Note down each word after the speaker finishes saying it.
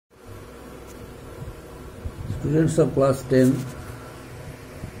Students of class 10,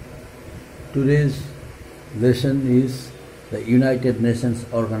 today's lesson is the United Nations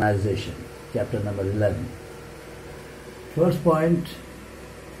Organization, chapter number 11. First point,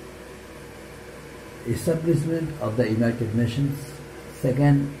 establishment of the United Nations.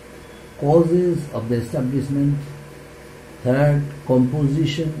 Second, causes of the establishment. Third,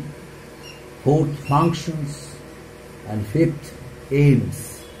 composition. Fourth, functions. And fifth, aims.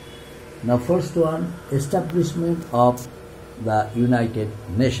 Now first one, establishment of the United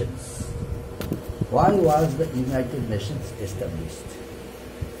Nations. Why was the United Nations established?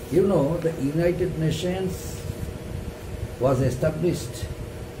 You know, the United Nations was established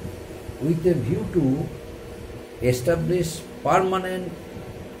with a view to establish permanent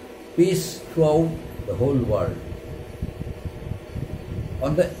peace throughout the whole world.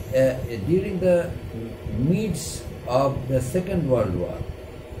 During the midst of the Second World War,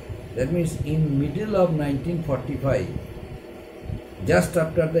 that means in middle of 1945, just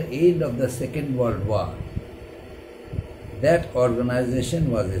after the end of the Second World War, that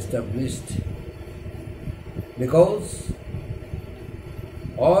organization was established because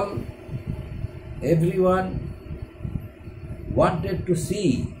everyone wanted to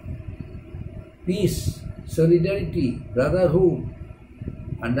see peace, solidarity, brotherhood,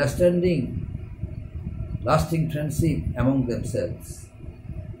 understanding, lasting friendship among themselves.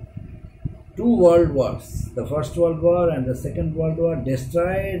 Two world wars, the First World War and the Second World War,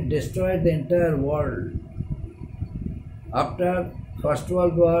 destroyed the entire world. After First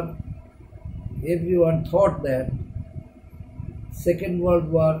World War, everyone thought that Second World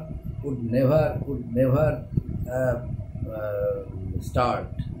War would never start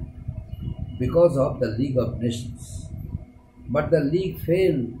because of the League of Nations. But the League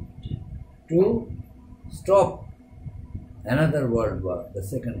failed to stop another world war, the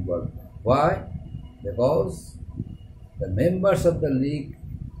Second World War. Why? Because the members of the League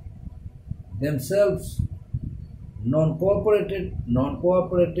themselves non-cooperated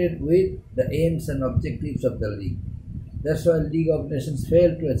with the aims and objectives of the League. That's why League of Nations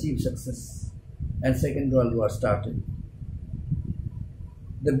failed to achieve success and Second World War started.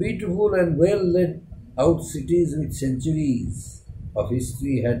 The beautiful and well laid out cities with centuries of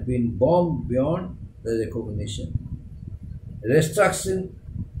history had been bombed beyond the recognition. Restructuring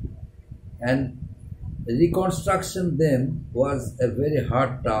and reconstruction them was a very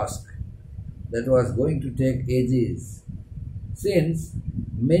hard task that was going to take ages, since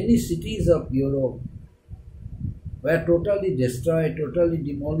many cities of Europe were totally destroyed, totally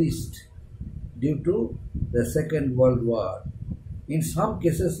demolished due to the Second World War. In some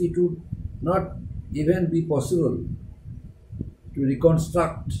cases it would not even be possible to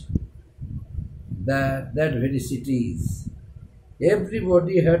reconstruct that very cities.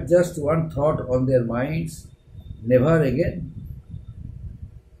 Everybody had just one thought on their minds: never again.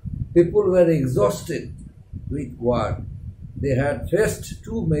 People were exhausted with war. They had faced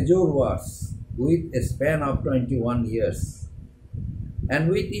two major wars with a span of 21 years. And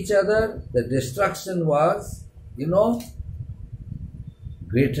with each other, the destruction was,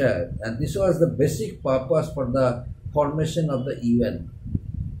 greater. And this was the basic purpose for the formation of the UN.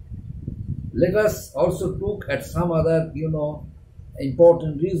 Let us also look at some other,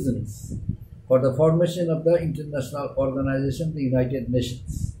 important reasons for the formation of the international organization, the United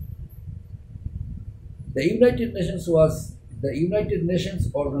Nations. The United Nations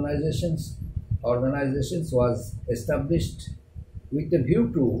organizations was established with a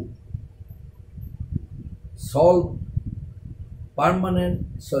view to solve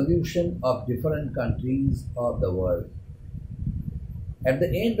permanent solution of different countries of the world. At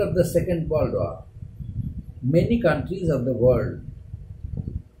the end of the Second World War, many countries of the world,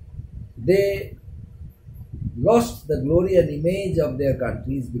 they lost the glory and image of their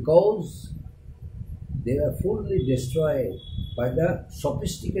countries because they were fully destroyed by the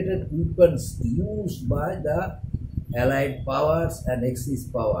sophisticated weapons used by the Allied powers and Axis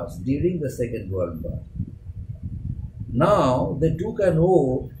powers during the Second World War. Now they took an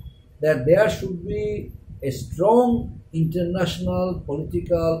oath that there should be a strong international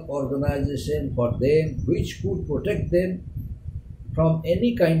political organization for them which could protect them from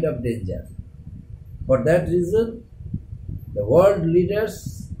any kind of danger. For that reason, the world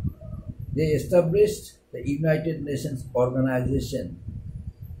leaders, they established the United Nations Organization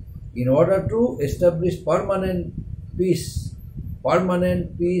in order to establish permanent peace,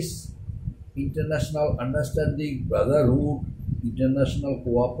 international understanding, brotherhood, international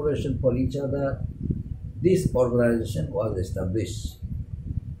cooperation for each other. This organization was established.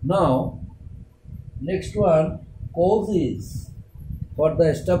 Now, next one, causes for the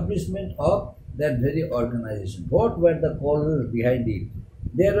establishment of that very organization. What were the causes behind it?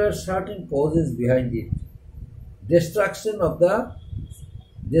 There were certain causes behind it. Destruction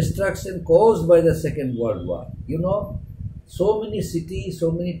caused by the Second World War. You know, so many cities,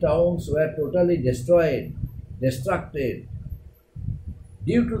 so many towns were totally destructed.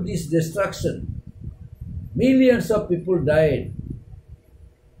 Due to this destruction, millions of people died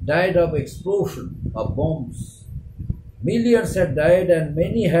of explosion of bombs. Millions had died and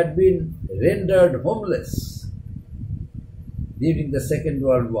many had been rendered homeless during the Second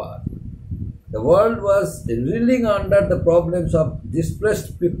World War. The world was reeling under the problems of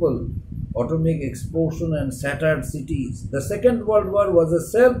displaced people, atomic explosion and shattered cities. The Second World War was a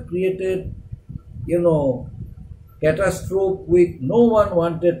self-created, catastrophe which no one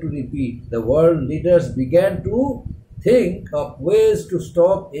wanted to repeat. The world leaders began to think of ways to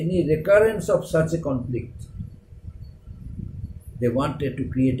stop any recurrence of such a conflict. They wanted to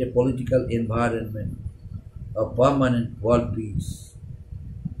create a political environment of permanent world peace.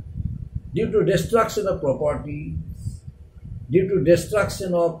 Due to destruction of property, due to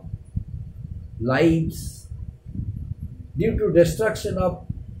destruction of lives, due to destruction of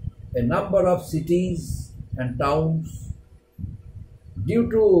a number of cities and towns, due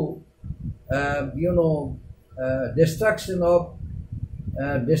to destruction of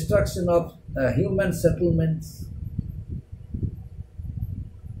human settlements,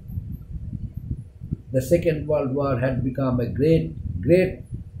 the Second World War had become a great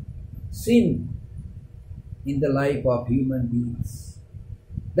sin in the life of human beings.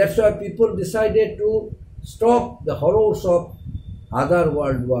 That's why people decided to stop the horrors of other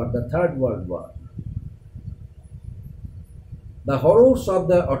world war, the Third World War. The horrors of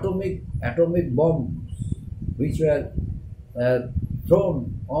the atomic bombs which were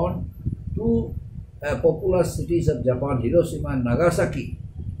thrown on two populous cities of Japan, Hiroshima and Nagasaki,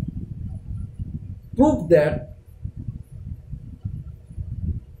 proved that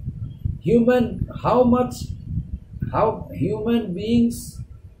how human beings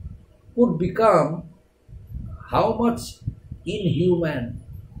could become how much inhuman.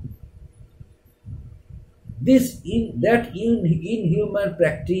 That inhuman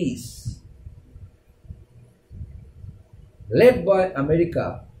practice led by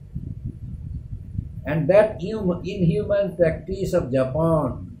America and that inhuman practice of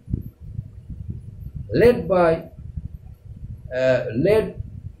Japan led by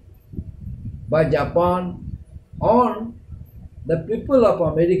Japan on the people of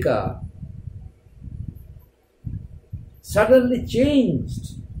America suddenly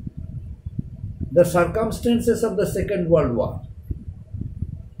changed the circumstances of the Second World War.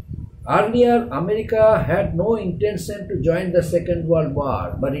 Earlier, America had no intention to join the Second World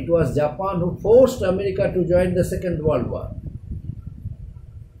War, but it was Japan who forced America to join the Second World War.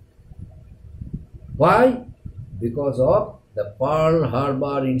 Why? Because of the Pearl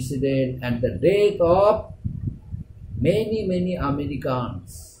Harbor incident and the death of many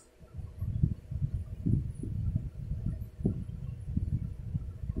Americans.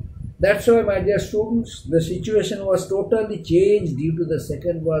 That's why, my dear students, the situation was totally changed due to the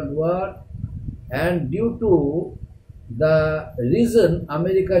Second World War and due to the reason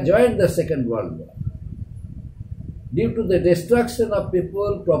America joined the Second World War. Due to the destruction of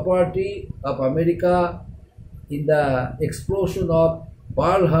people, property of America in the explosion of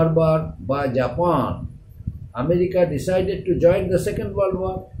Pearl Harbor by Japan, America decided to join the Second World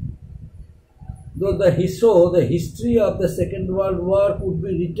War. Though the history of the Second World War could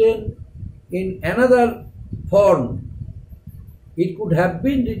be written in another form. It could have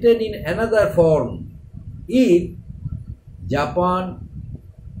been written in another form if Japan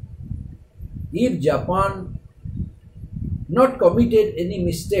not committed any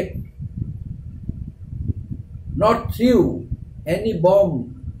mistake, not threw any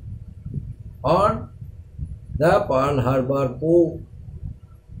bomb on the Pearl Harbor port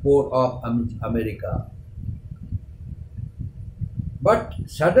of America. But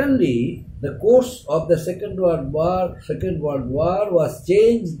suddenly the course of the Second World War was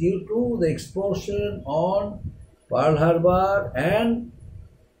changed due to the explosion on Pearl Harbor and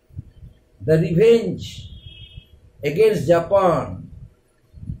the revenge against Japan.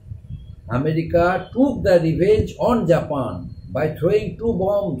 America took the revenge on Japan by throwing two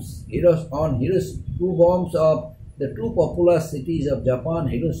bombs of the two populous cities of Japan,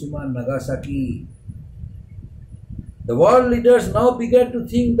 Hiroshima and Nagasaki. The world leaders now began to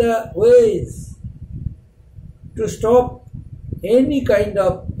think the ways to stop any kind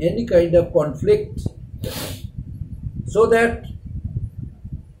of conflict, so that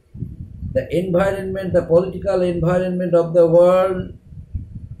the political environment of the world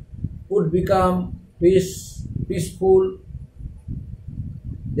would become peaceful.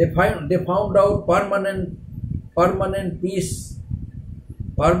 They found out permanent peace,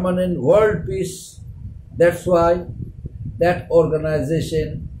 permanent world peace. That's why that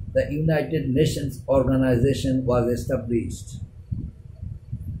organization, the United Nations organization, was established.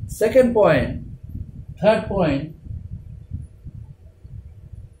 Second point, third point,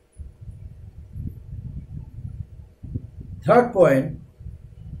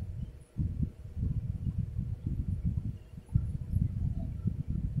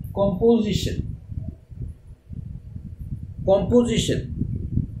 composition.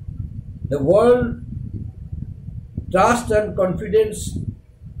 The world trust and confidence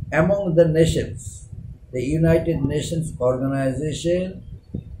among the nations. The United Nations organization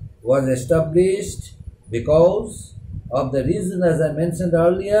was established because of the reason, as I mentioned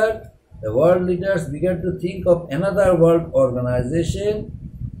earlier, the world leaders began to think of another world organization.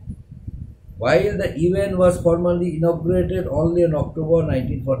 While the UN was formally inaugurated only in October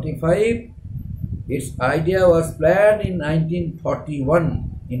 1945, its idea was planned in 1941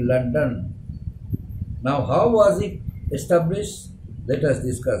 in London. Now, how was it established? Let us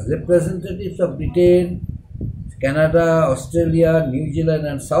discuss. Representatives of Britain, Canada, Australia, New Zealand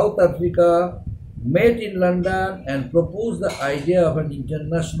and South Africa met in London and proposed the idea of an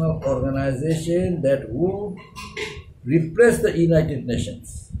international organization that would replace the United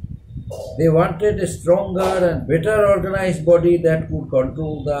Nations. They wanted a stronger and better organized body that could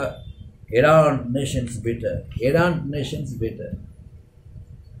control the errant nations better.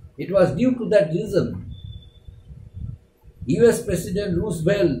 It was due to that reason US President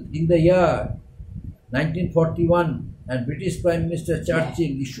Roosevelt in the year 1941 and British Prime Minister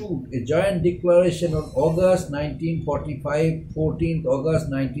Churchill issued a joint declaration on August 1945, 14th August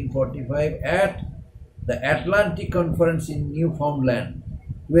 1945 at the Atlantic Conference in Newfoundland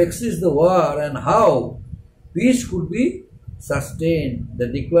to assess the war and how peace could be sustained. The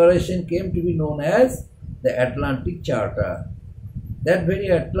declaration came to be known as the Atlantic Charter. That very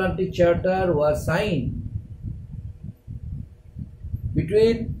Atlantic Charter was signed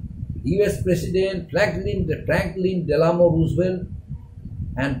between US President Franklin Delano Roosevelt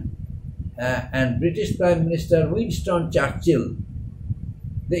and British Prime Minister Winston Churchill.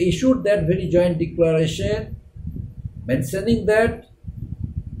 They issued that very joint declaration mentioning that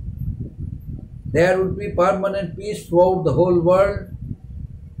there would be permanent peace throughout the whole world,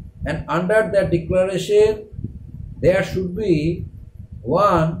 and under that declaration there should be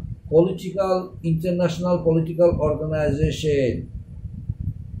one international political organization.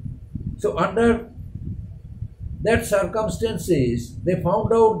 So under that circumstances, they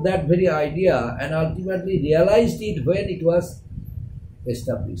found out that very idea and ultimately realized it when it was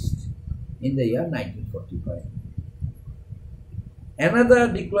established in the year 1945. Another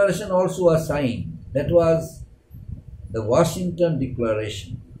declaration also was signed, that was the Washington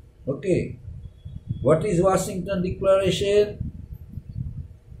Declaration. Okay, what is Washington Declaration?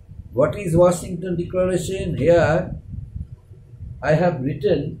 What is Washington Declaration? Here I have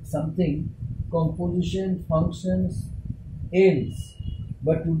written something, composition, functions, aims.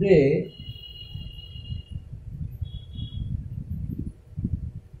 But today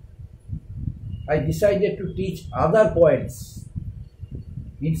I decided to teach other points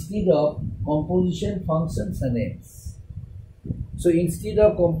instead of composition, functions and aims. So instead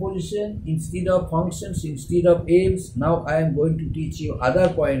of composition, instead of functions, instead of aims, now I am going to teach you other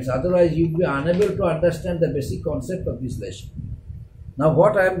points. Otherwise you will be unable to understand the basic concept of this lesson. Now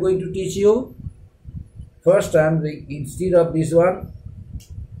what I am going to teach you? First instead of this one,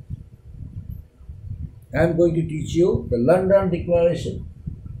 I am going to teach you the London Declaration.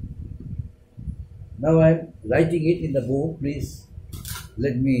 Now I am writing it in the board. Please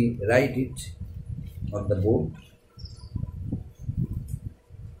let me write it on the board.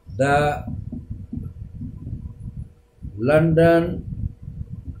 The London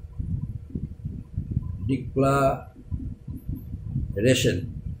Declaration.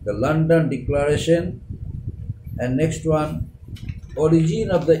 The London Declaration. And next one, origin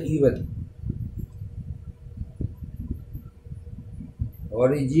of the UN.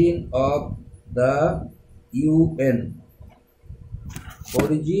 Origin of the UN.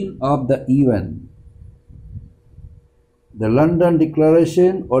 Origin of the UN. The London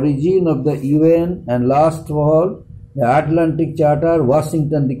Declaration, origin of the UN, and last of all, the Atlantic Charter,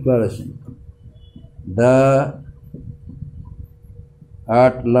 Washington Declaration. The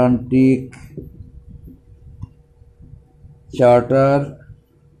Atlantic Charter,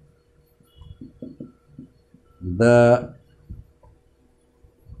 the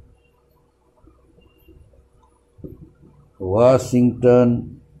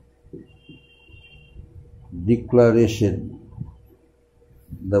Washington Declaration.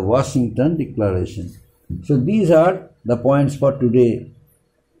 The Washington Declaration. So these are the points for today.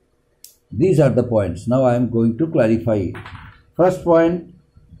 These are the points. Now I am going to clarify it. First point,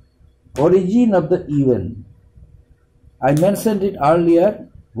 origin of the event. I mentioned it earlier.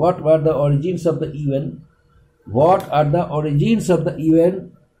 What were the origins of the event? What are the origins of the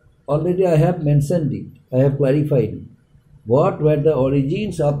event? Already I have mentioned it. I have clarified it. What were the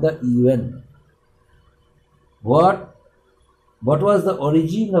origins of the event? What was the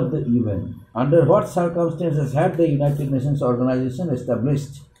origin of the event? Under what circumstances had the United Nations organization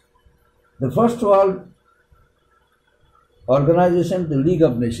established? The first world organization, the League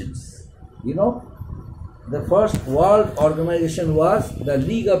of Nations. You know, the first world organization was the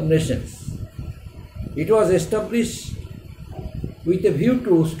League of Nations. It was established with a view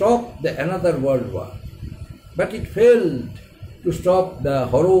to stop another world war. But it failed to stop the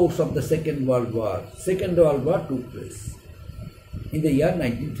horrors of the Second World War. Second World War took place in the year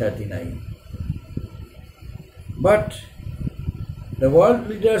 1939. But the world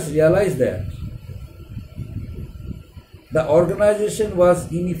leaders realized that the organization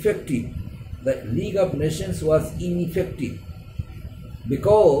was ineffective. The League of Nations was ineffective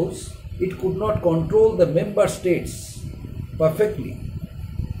because it could not control the member states perfectly.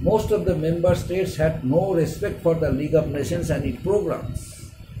 Most of the member states had no respect for the League of Nations and its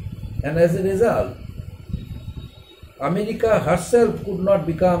programs. And as a result, America herself could not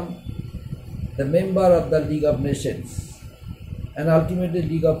become the member of the League of Nations. And ultimately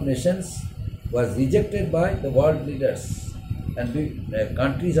League of Nations was rejected by the world leaders and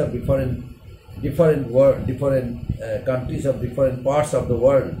countries of different countries of different parts of the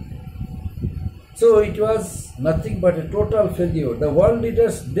world. So it was nothing but a total failure. The world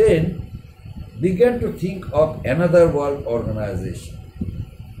leaders then began to think of another world organization,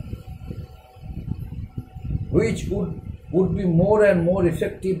 which would be more and more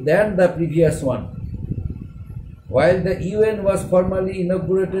effective than the previous one. While the UN was formally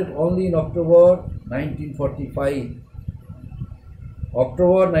inaugurated only in October 1945,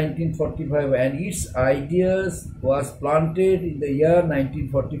 and its ideas was planted in the year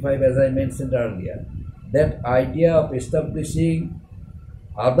 1945, as I mentioned earlier. That idea of establishing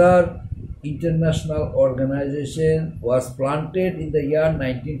other international organization was planted in the year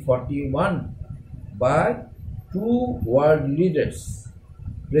 1941 by two world leaders,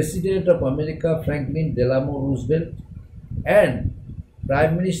 President of America Franklin Delano Roosevelt and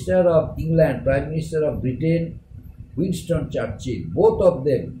Prime Minister of England, Prime Minister of Britain Winston Churchill. Both of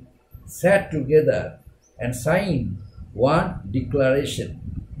them sat together and signed one declaration.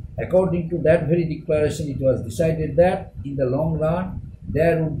 According to that very declaration, it was decided that in the long run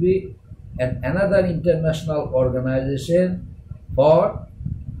there would be another international organization for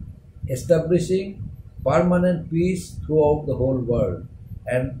establishing permanent peace throughout the whole world.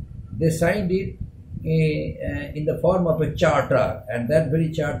 And they signed it in the form of a charter, and that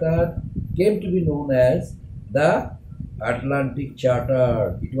very charter came to be known as the Atlantic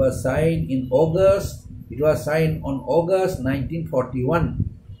Charter. It was signed on August 1941.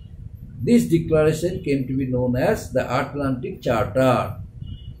 This declaration came to be known as the Atlantic Charter.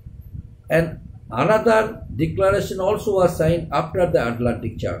 And another declaration also was signed after the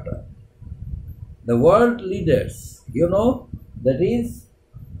Atlantic Charter. The world leaders, that is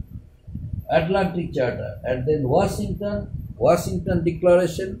Atlantic Charter, and then Washington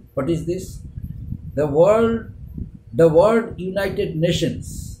Declaration. What is this? The word United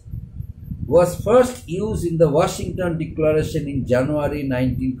Nations was first used in the Washington Declaration in January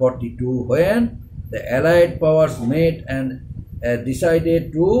 1942, when the Allied powers met and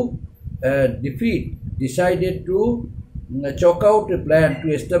decided to chalk out a plan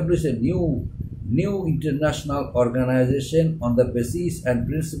to establish a new international organization on the basis and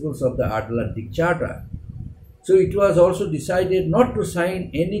principles of the Atlantic Charter. So it was also decided not to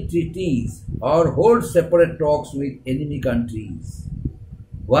sign any treaties or hold separate talks with enemy countries.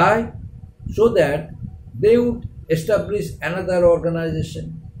 Why? So that they would establish another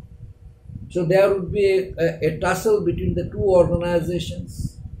organization. So there would be a tussle between the two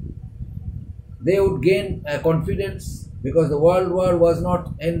organizations. They would gain confidence because the World War was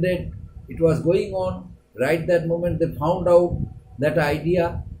not ended. It was going on. Right that moment they found out that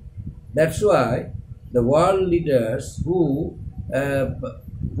idea. That's why the world leaders who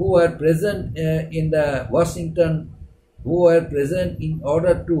were present in the Washington, who were present in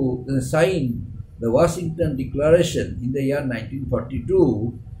order to sign the Washington Declaration in the year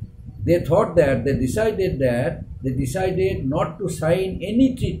 1942, they decided not to sign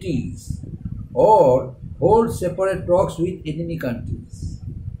any treaties or hold separate talks with enemy countries.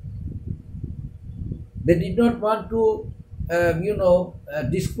 They did not want to,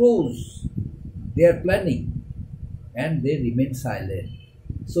 disclose their planning, and they remained silent.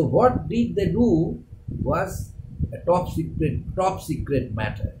 So what did they do was a top secret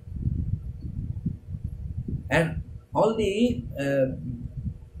matter, and only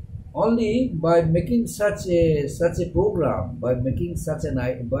by making such a program, by making such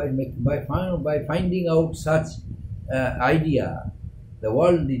an by finding out such idea, the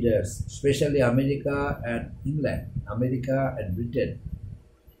world leaders, especially America and England, America and Britain,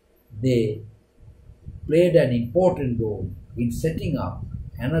 they played an important role in setting up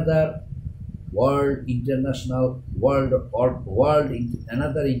another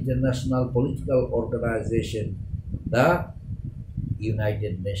another international political organization, the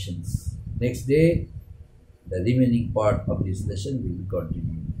United Nations. Next day, the remaining part of this lesson will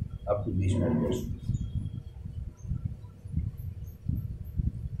continue up to this point.